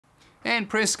Anne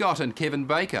Prescott and Kevin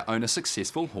Baker own a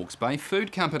successful Hawke's Bay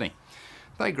food company.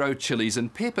 They grow chillies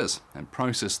and peppers and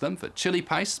process them for chilli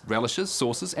paste, relishes,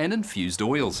 sauces and infused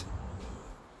oils.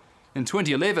 In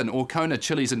 2011, Orcona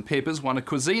chillies and peppers won a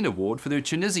cuisine award for their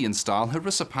Tunisian-style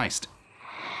harissa paste.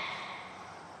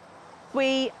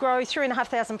 We grow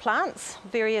 3,500 plants,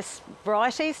 various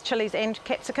varieties, chillies and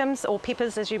capsicums, or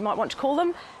peppers as you might want to call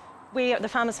them. We're at the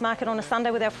farmers market on a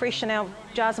Sunday with our fresh and our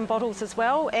jars and bottles as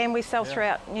well, and we sell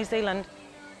throughout New Zealand.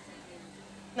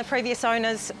 The previous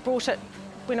owners brought it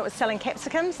when it was selling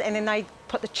capsicums, and then they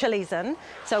put the chillies in.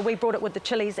 So we brought it with the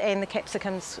chillies and the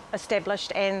capsicums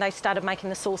established, and they started making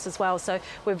the sauce as well. So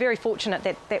we're very fortunate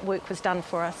that that work was done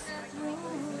for us.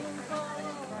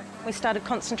 We started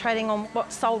concentrating on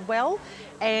what sold well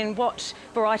and what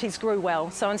varieties grew well.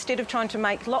 So instead of trying to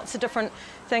make lots of different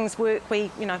things work,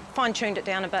 we fine-tuned it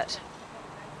down a bit.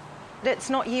 It's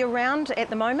not year-round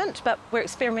at the moment, but we're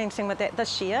experimenting with that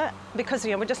this year because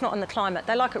we're just not in the climate.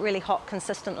 They like it really hot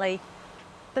consistently.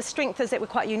 The strength is that we're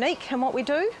quite unique in what we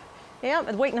do. Yeah,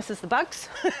 the weakness is the bugs,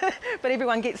 but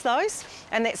everyone gets those,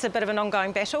 and that's a bit of an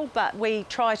ongoing battle, but we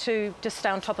try to just stay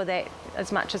on top of that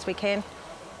as much as we can.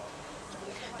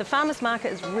 The farmers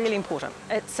market is really important.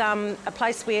 It's a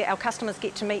place where our customers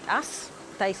get to meet us.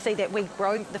 They see that we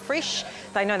grow the fresh,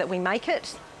 they know that we make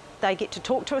it, they get to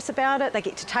talk to us about it, they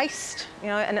get to taste,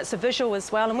 and it's a visual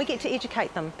as well, and we get to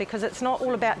educate them because it's not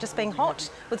all about just being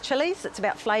hot with chillies, it's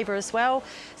about flavour as well.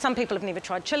 Some people have never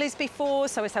tried chillies before,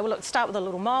 so we say, well, look, start with a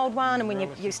little mild one, and when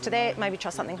you're used to that, maybe try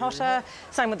something hotter.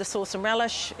 Same with the sauce and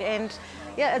relish, and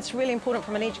yeah, it's really important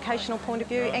from an educational point of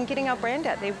view and getting our brand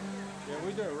out there. Yeah,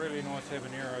 we do a really nice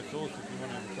habanero sauce if you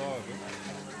want to have a try of it.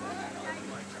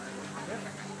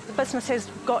 The business has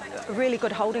got a really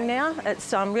good holding now.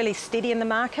 It's really steady in the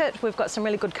market. We've got some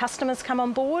really good customers come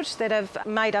on board that have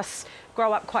made us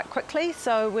grow up quite quickly.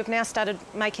 So we've now started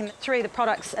making 3 of the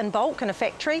products in bulk in a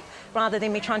factory rather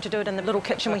than me trying to do it in the little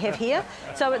kitchen we have here.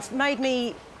 So it's made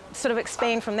me sort of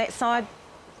expand from that side,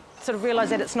 sort of realise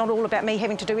that it's not all about me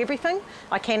having to do everything.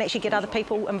 I can actually get other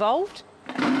people involved.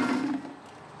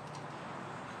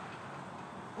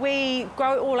 We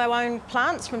grow all our own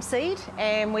plants from seed,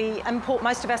 and we import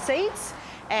most of our seeds,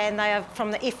 and they are from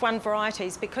the F1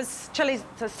 varieties. Because chillies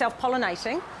are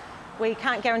self-pollinating, we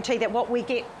can't guarantee that what we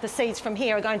get, the seeds from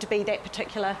here, are going to be that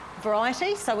particular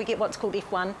variety, so we get what's called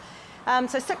F1.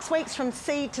 So 6 weeks from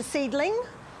seed to seedling,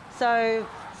 so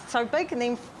big, and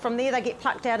then from there they get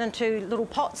plucked out into little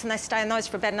pots, and they stay in those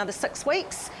for about another 6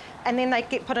 weeks, and then they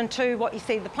get put into what you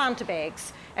see, the planter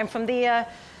bags, and from there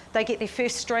they get their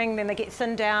first string, then they get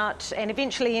thinned out, and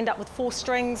eventually end up with 4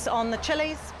 strings on the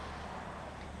chillies.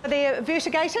 They're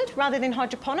vertigated rather than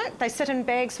hydroponic. They sit in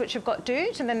bags which have got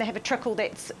dirt, and then they have a trickle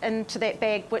that's into that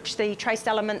bag which the trace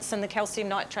elements and the calcium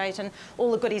nitrate and all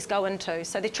the goodies go into.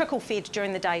 So they're trickle fed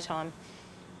during the daytime.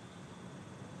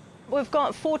 We've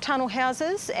got 4 tunnel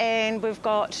houses, and we've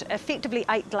got effectively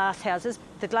 8 glass houses.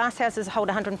 The glass houses hold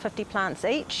 150 plants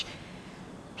each.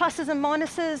 Pluses and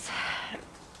minuses,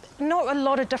 not a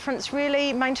lot of difference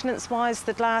really. Maintenance-wise,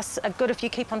 the glass are good if you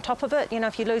keep on top of it.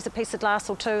 If you lose a piece of glass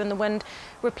or 2 in the wind,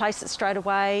 replace it straight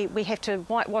away. We have to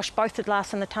whitewash both the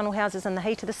glass and the tunnel houses in the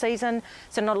heat of the season,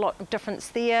 so not a lot of difference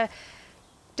there.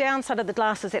 Downside of the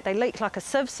glass is that they leak like a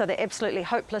sieve, so they're absolutely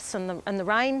hopeless in the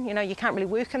rain. You can't really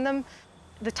work in them.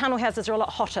 The tunnel houses are a lot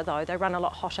hotter though, they run a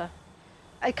lot hotter.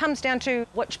 It comes down to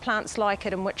which plants like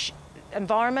it and which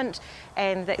environment,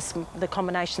 and that's the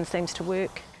combination seems to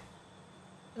work.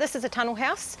 This is a tunnel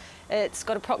house. It's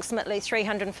got approximately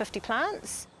 350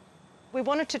 plants. We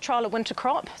wanted to trial a winter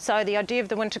crop, so the idea of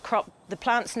the winter crop, the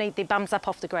plants need their bums up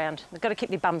off the ground. They've got to keep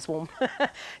their bums warm.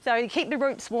 So you keep the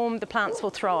roots warm, the plants will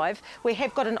thrive. We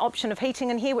have got an option of heating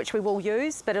in here, which we will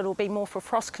use, but it'll be more for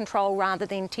frost control rather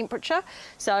than temperature.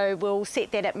 So we'll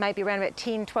set that at maybe around about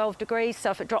 10, 12 degrees,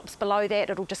 so if it drops below that,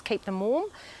 it'll just keep them warm.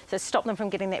 So stop them from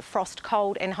getting that frost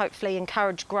cold and hopefully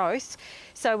encourage growth.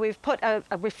 So we've put a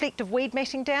reflective weed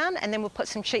matting down, and then we'll put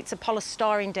some sheets of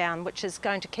polystyrene down, which is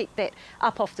going to keep that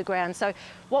up off the ground. So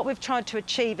what we've tried to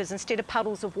achieve is, instead of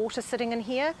puddles of water sitting in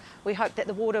here, we hope that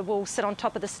the water will sit on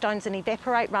top of the stones and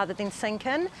evaporate rather than sink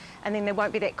in, and then there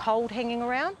won't be that cold hanging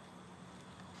around.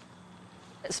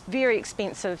 It's very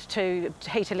expensive to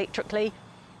heat electrically.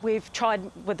 We've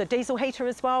tried with the diesel heater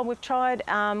as well. We've tried,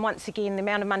 once again, the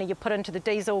amount of money you put into the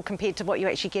diesel compared to what you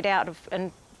actually get out of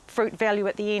in fruit value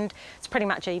at the end, it's pretty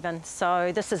much even.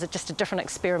 So this is just a different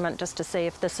experiment just to see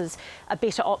if this is a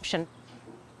better option.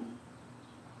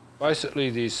 Basically,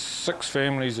 there's 6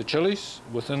 families of chillies.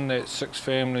 Within that 6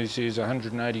 families, there's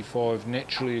 185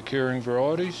 naturally occurring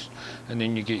varieties, and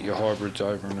then you get your hybrids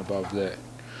over and above that.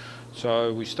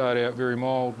 So we start out very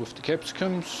mild with the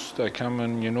capsicums. They come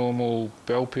in your normal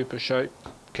bell pepper shaped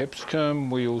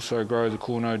capsicum. We also grow the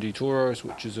Corno di Toros,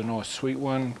 which is a nice sweet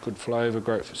one, good flavour,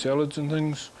 great for salads and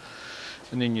things.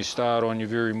 And then you start on your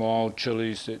very mild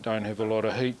chilies that don't have a lot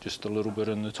of heat, just a little bit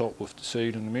in the top with the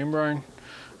seed and the membrane.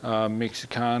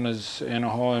 Mexicanas,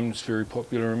 Anaheim's very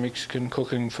popular in Mexican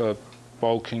cooking for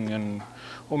bulking and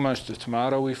almost a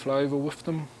tomato-y flavour with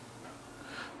them.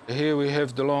 Here we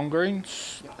have the long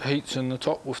greens, heats in the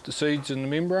top with the seeds and the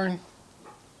membrane.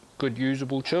 Good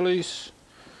usable chilies.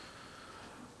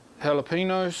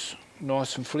 Jalapenos,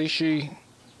 nice and fleshy.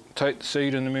 Take the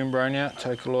seed and the membrane out,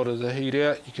 take a lot of the heat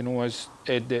out. You can always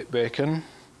add that back in.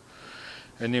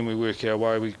 And then we work our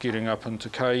way, we're getting up into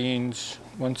cayennes.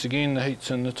 Once again, the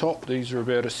heat's in the top. These are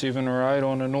about a 7 or 8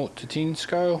 on a 0 to 10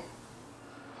 scale.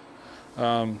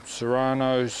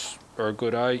 Serranos are a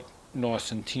good 8,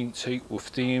 nice intense heat with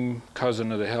them.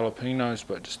 Cousin of the jalapenos,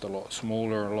 but just a lot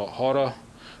smaller, a lot hotter.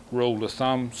 Rule of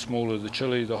thumb, smaller the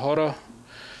chili, the hotter.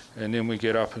 And then we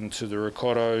get up into the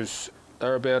ricottos.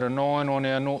 They're about a 9 on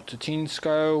our 0 to 10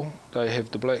 scale. They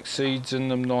have the black seeds in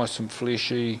them, nice and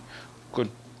fleshy, good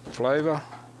flavour.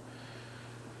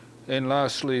 And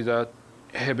lastly, the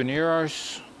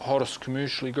habaneros, hottest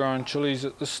commercially grown chilies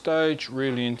at this stage,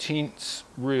 really intense,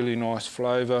 really nice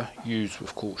flavour, used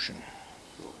with caution.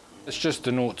 It's just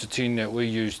the 0 to 10 that we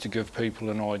use to give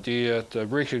people an idea. The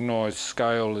recognised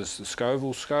scale is the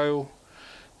Scoville scale.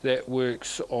 That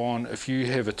works on if you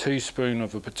have a teaspoon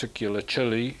of a particular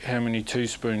chili, how many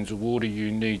teaspoons of water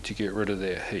you need to get rid of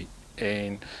that heat.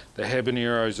 And the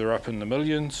habaneros are up in the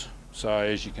millions, so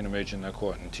as you can imagine, they're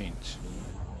quite intense.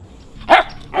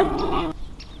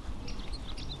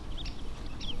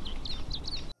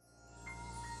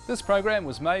 This program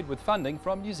was made with funding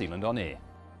from New Zealand On Air.